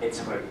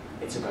 it's about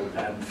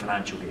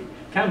financial gain.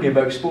 It can be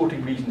about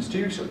sporting reasons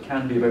too, so it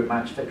can be about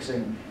match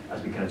fixing,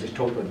 as we kind of just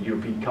talked about the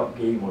European Cup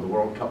game or the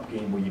World Cup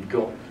game, where you've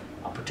got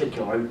a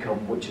particular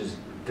outcome which is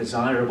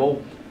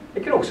desirable.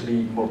 It can also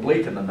be more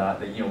blatant than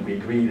that, you know, we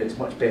agree that it's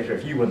much better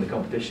if you win the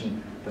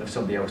competition than if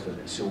somebody else does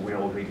it. So we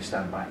all agree to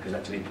stand back because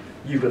actually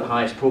you've got the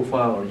highest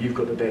profile or you've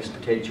got the best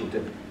potential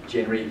to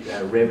generate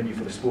revenue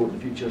for the sport in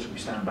the future, so we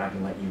stand back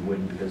and let you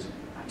win because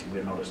actually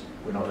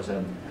we're not as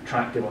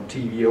attractive on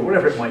TV or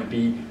whatever it might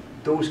be.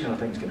 Those kind of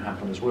things can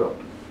happen as well.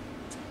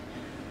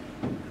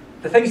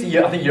 The things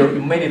that I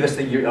think many of this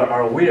thing you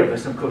are aware of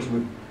this, and of course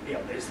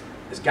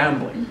is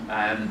gambling.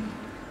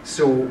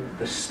 So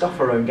the stuff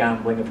around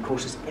gambling, of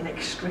course, is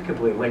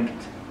inextricably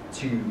linked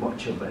to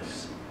much of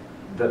this.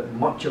 That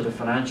much of the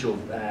financial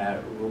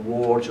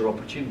rewards or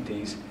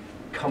opportunities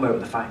come out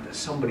of the fact that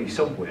somebody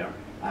somewhere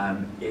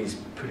is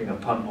putting a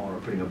punt on or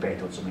putting a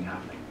bet on something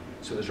happening.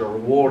 So there's a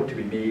reward to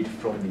be made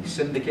from these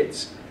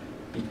syndicates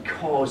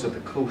because of the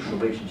close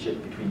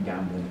relationship between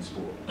gambling and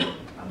sport.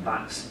 And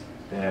that's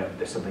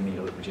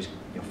something which is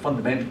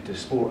fundamental to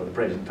sport at the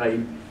present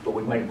time, but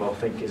we might well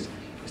think is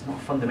not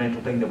a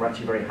fundamental thing that we're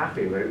actually very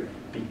happy about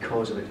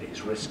because of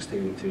its risks to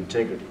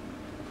integrity.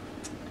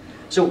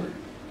 So,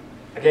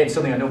 again,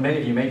 something I know many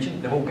of you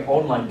mentioned, the whole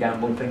online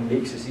gambling thing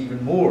makes this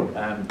even more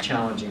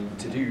challenging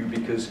to do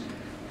because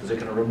there's a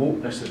kind of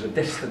remoteness, there's a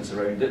distance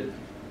around it,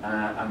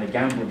 and the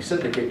gambling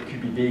syndicate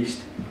could be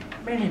based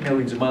many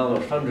millions of miles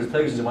or hundreds of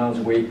thousands of miles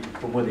away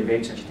from where the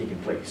event's actually taking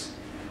place.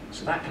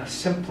 So that kind of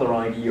simpler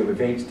idea of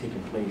events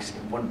taking place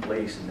in one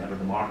place and there in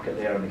the market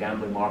there and the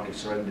gambling market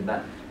surrounding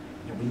that,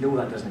 we know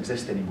that doesn't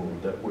exist anymore,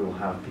 that we'll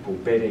have people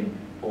betting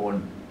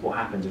on what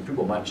happens in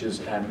football matches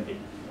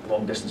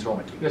long distance from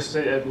it. Let's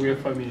say we have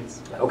 5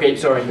 minutes. Okay,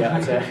 sorry, yeah,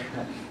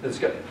 that's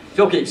good.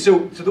 So, okay, so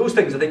those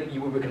things I think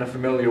you were kind of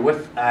familiar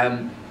with.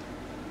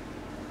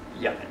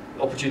 Yeah,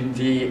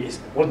 opportunity is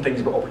one thing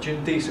is about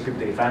opportunities, so people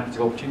take advantage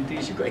of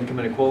opportunities. You've got income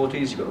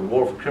inequalities, you've got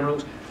reward for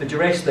criminals. The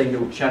duress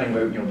thing, chatting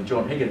about the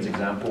John Higgins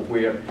example,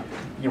 where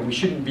we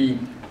shouldn't be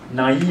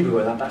naive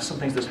about that. That's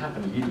sometimes that's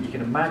happened. You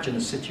can imagine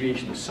a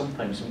situation that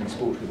sometimes some of these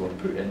sports people are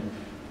put in,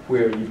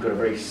 where you've got a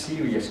very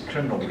serious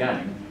criminal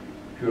gang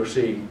who are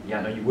saying,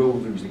 yeah, no, you will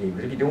lose the game,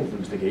 but if you don't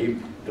lose the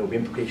game, there will be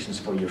implications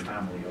for your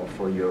family or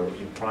for your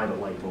private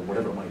life or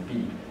whatever it might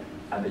be,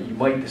 and that you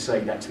might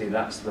decide actually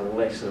that's the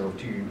lesser of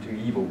two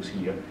evils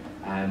here.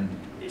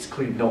 It's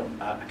clearly not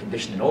a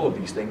condition in all of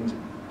these things,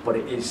 but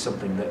it is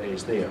something that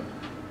is there.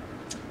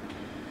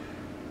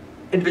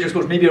 individual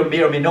sports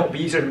may or may not be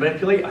easier to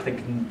manipulate. I think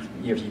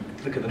if you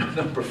look at the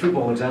number of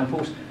football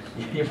examples,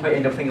 you might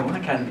end up thinking, well,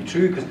 that can't be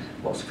true, because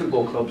lots of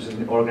football clubs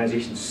and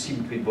organisations seem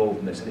to be involved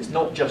in this. And it's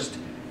not just,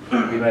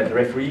 we read the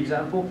referee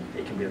example,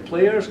 it can be the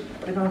players,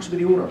 but it can also be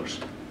the owners.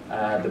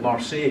 The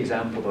Marseille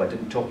example that I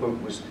didn't talk about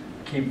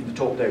came from the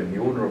top down. The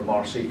owner of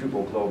Marseille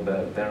Football Club,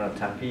 Bernard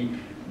Tapie,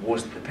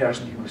 was the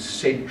person who was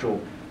central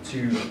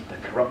to the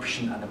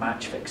corruption and the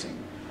match fixing.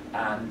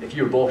 And if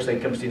your boss then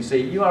comes to you and say,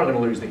 you are going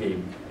to lose the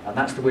game, and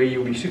that's the way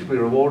you'll be suitably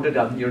rewarded,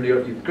 and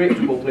you're great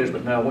football players,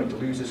 but now I want you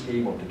to lose this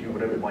game or to do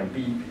whatever it might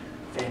be,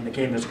 then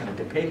again there's kind of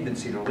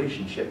dependency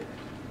relationship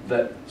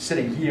that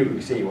sitting here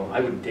we say, well, I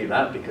wouldn't do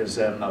that because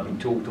I've been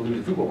told to lose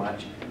a football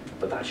match,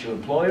 but that's your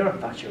employer,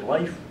 that's your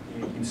life.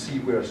 You can see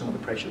where some of the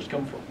pressures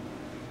come from.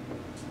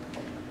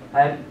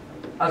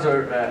 As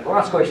our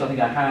last question I think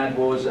I had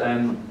was,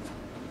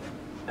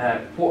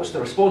 what's the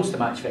response to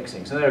match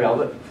fixing? So there we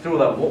go, throw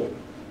that,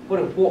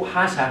 what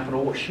has happened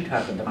or what should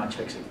happen to match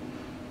fixing?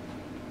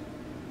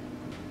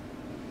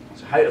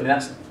 So I mean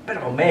that's a bit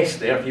of a mess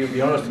there, if you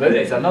be honest about it.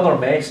 It's another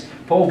mess.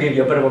 Paul gave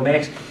you a bit of a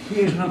mess.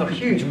 Here's another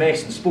huge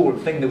mess in sport,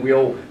 thing that we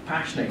all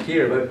passionately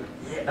care about.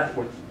 Yeah,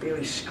 we're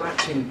barely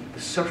scratching the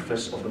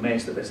surface of the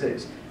mess that this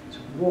is. So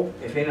what,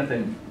 if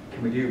anything,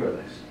 can we do about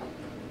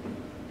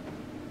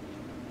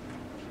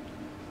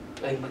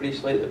this?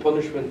 Increase the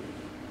punishment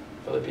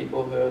for the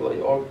people who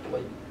are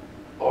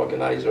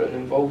organiser and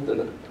involved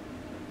in it.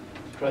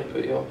 Try to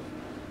put you off.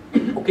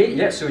 Okay,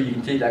 yeah. So you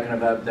can take that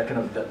kind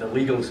of the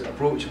legal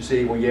approach and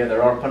say, well, yeah,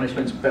 there are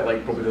punishments, a bit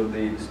like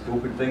probably the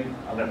stupid thing.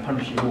 I'm going to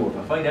punish you more. If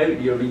I find out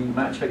you're being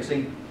match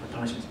fixing, the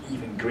punishment's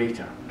even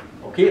greater.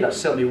 Okay, that's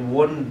certainly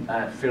one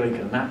fairly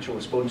kind of natural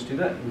response to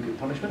that. Look at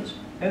punishments.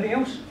 Anything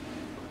else?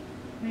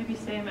 Maybe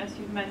same as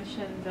you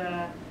mentioned,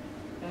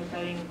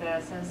 getting the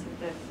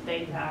sensitive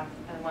data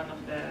and one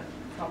of the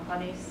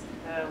companies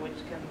which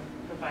can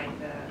provide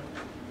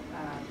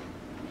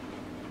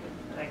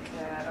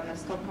on the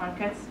stock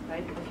markets,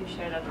 right? If you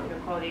share that with your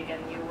colleague,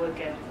 and you will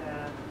get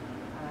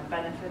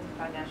benefit,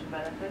 financial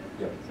benefit.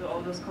 Yep. So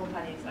all those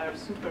companies are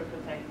super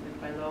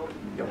protected by law,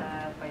 yep.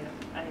 By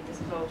any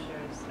disclosures,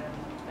 and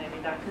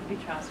maybe that could be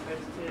transferred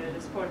to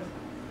the sport.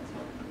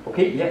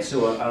 Okay, yeah,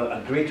 so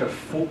a greater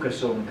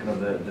focus on kind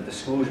of the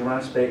disclosure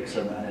aspects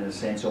and in a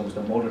sense almost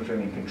the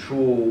monitoring and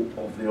control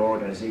of the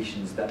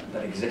organisations that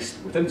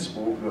exist within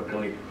sport who are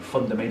really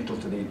fundamental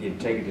to the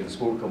integrity of the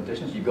sport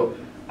competitions. You've got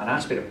an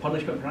aspect of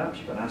punishment perhaps,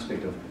 you've got an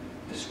aspect of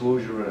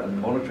disclosure and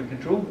monitoring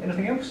control.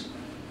 Anything else?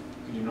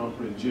 Could you not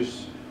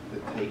reduce the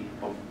type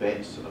of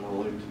bets that are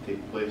allowed to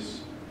take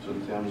place? So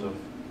in terms of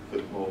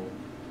football,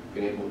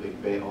 being able to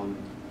bet on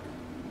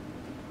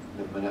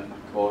the minute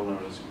a corner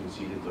is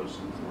conceded or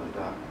something like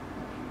that,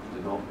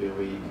 would there not be a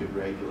way you could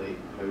regulate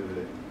how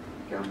the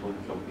gambling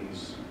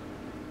companies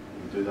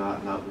would do that,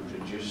 and that would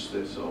reduce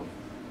the sort of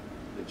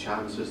the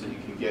chances that you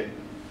could get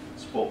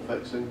spot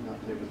fixing,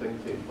 that type of thing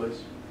taking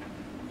place?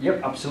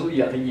 Yep,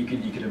 absolutely. I think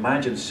you could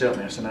imagine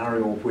certainly a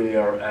scenario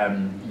where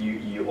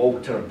you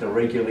alter the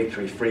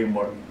regulatory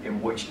framework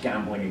in which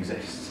gambling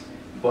exists.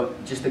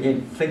 But just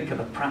again, think of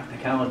the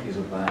practicalities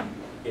of that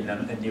in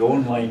the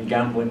online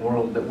gambling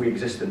world that we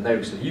exist in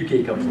now. So the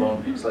UK comes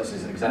along, so let's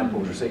as an example,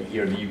 we're sitting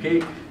here in the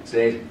UK,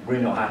 says we're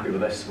not happy with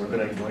this, we're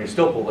going to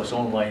stop all this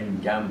online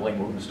gambling,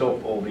 we're going to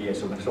stop all the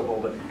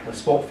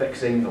spot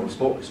fixing or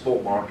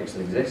spot markets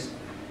that exist.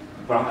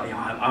 But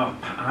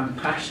I'm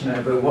passionate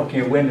about working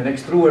out when the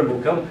next throw-in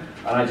will come,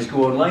 and I just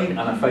go online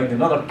and I find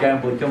another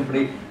gambling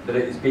company that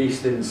is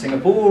based in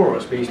Singapore or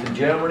it's based in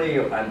Germany,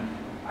 and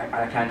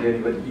I can't do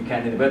anything about, you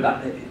can't do anything about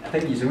that. I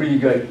think it's really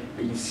good,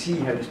 but you can see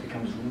how this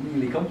becomes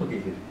really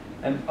complicated.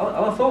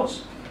 Other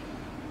thoughts?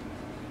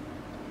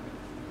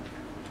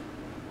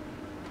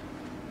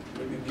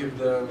 Maybe give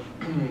the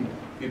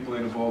people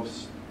involved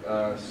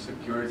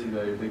security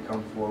that if they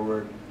come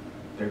forward,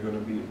 they're going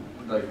to be,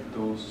 like,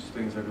 those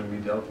things are going to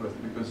be dealt with.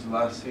 Because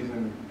last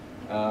season,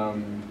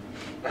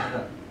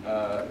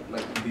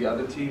 like the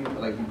other team,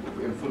 like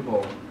in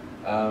football,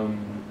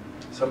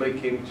 somebody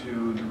came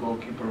to the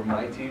goalkeeper of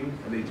my team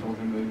and they told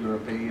him they were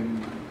going to pay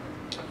him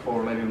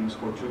for letting him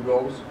score 2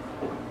 goals.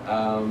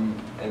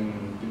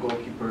 And the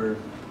goalkeeper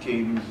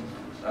came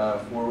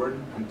forward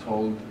and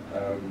told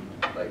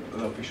like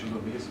the officials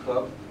of his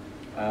club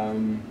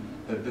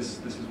that this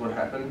is what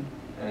happened,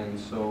 and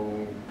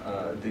so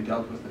they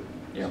dealt with it.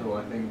 Yeah. So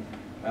I think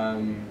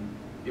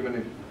even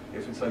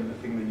if it's like the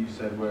thing that you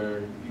said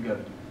where you got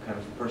kind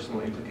of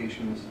personal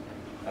implications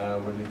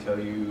where they tell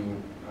you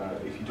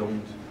if you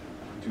don't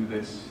do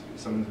this,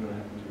 something's going to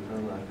happen to your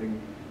family. I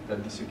think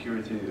that the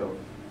security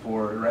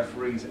for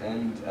referees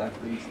and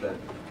athletes, that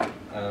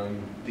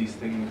these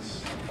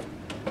things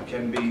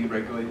can be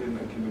regulated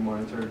and can be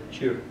monitored.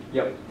 Sure.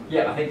 Yep.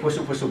 Yeah, I think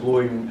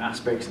whistleblowing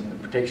aspects and the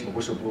protection of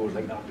whistleblowers, I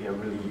think that would be a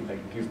really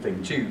good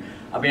thing too.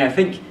 I mean, I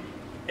think,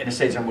 in a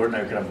sense, and we're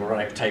now kind of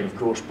running out of time, of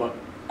course, but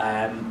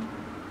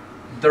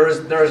there is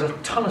a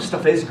ton of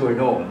stuff is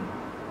going on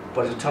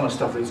but there's a ton of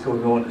stuff that's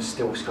going on that's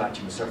still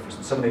scratching the surface.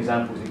 And some of the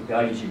examples, the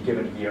ideas you've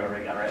given here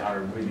are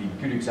really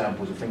good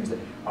examples of things that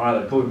are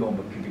either going on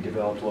but could be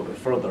developed a little bit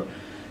further.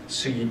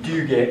 So you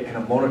do get kind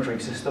of monitoring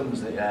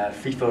systems. The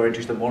FIFA are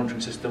introduced a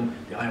monitoring system.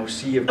 The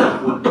IOC have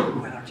got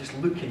one where they're just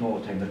looking all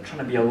the time. They're trying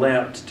to be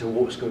alert to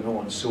what's going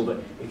on, so that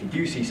if you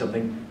do see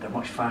something, they're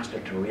much faster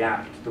to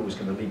react to those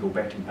kind of legal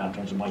betting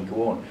patterns that might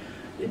go on.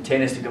 In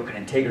tennis, they've got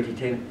kind of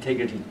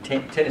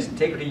tennis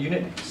integrity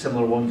unit,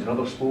 similar ones in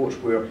other sports,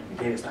 where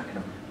again it's that kind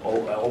of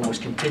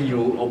almost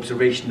continual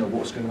observation of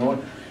what's going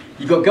on.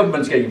 You've got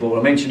governments getting involved.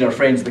 I mentioned our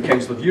friends at the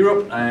Council of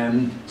Europe,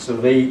 so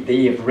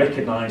they have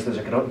recognised there's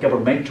a kind of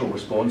governmental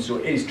response, so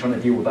it is trying to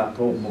deal with that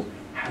problem of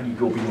how do you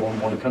go beyond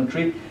one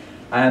country.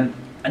 And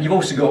you've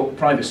also got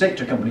private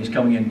sector companies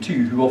coming in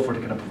too, who offer to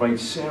kind of provide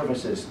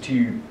services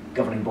to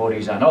governing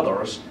bodies and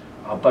others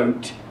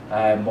about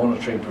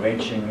monitoring,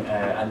 prevention,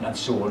 and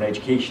so on,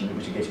 education,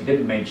 which I guess you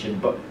didn't mention,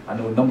 but I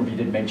know a number of you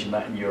did mention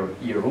that in your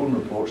own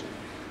reports.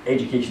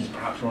 Education is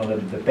perhaps one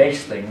of the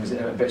best things,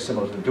 a bit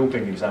similar to the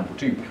doping example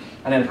too.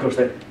 And then of course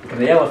the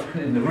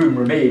elephant in the room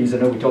remains, I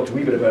know we talked a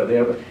wee bit about it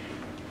there, but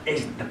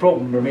the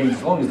problem remains,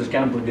 as long as there's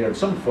gambling there in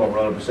some form or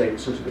other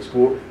besides associated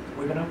sport,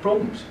 we're going to have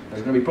problems.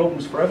 There's going to be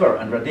problems forever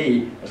and a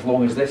day, as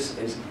long as this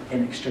is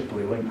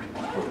inextricably linked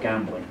with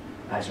gambling,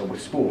 or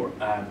with sport.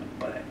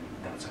 But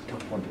that's a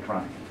tough one to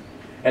crack.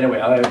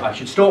 Anyway, I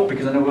should stop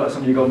because I know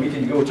some of you got a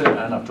meeting to go to,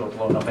 and I've talked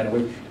long enough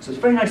anyway. So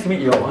it's very nice to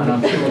meet you all, and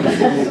I'm sure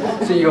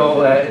we'll see you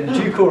all in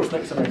due course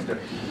next semester.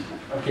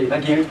 Okay,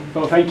 thank you.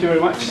 Well, thank you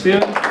very much,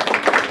 Stirling.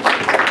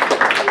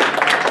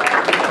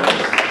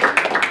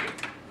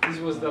 This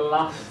was the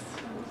last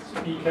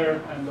speaker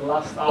and the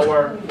last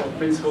hour for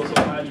Principles of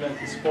Management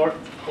in Sport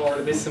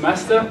for this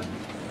semester.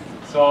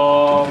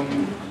 So,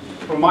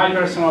 from my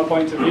personal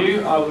point of view,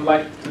 I would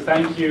like to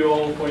thank you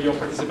all for your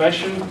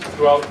participation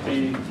throughout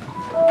the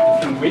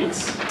different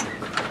weeks,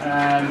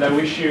 and I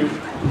wish you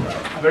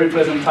a very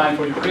pleasant time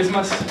for your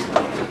Christmas,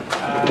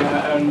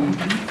 and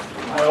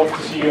I hope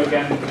to see you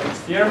again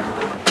next year,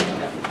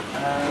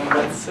 and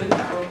that's it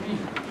for me.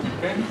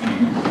 Okay?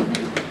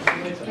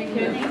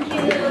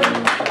 Thank you.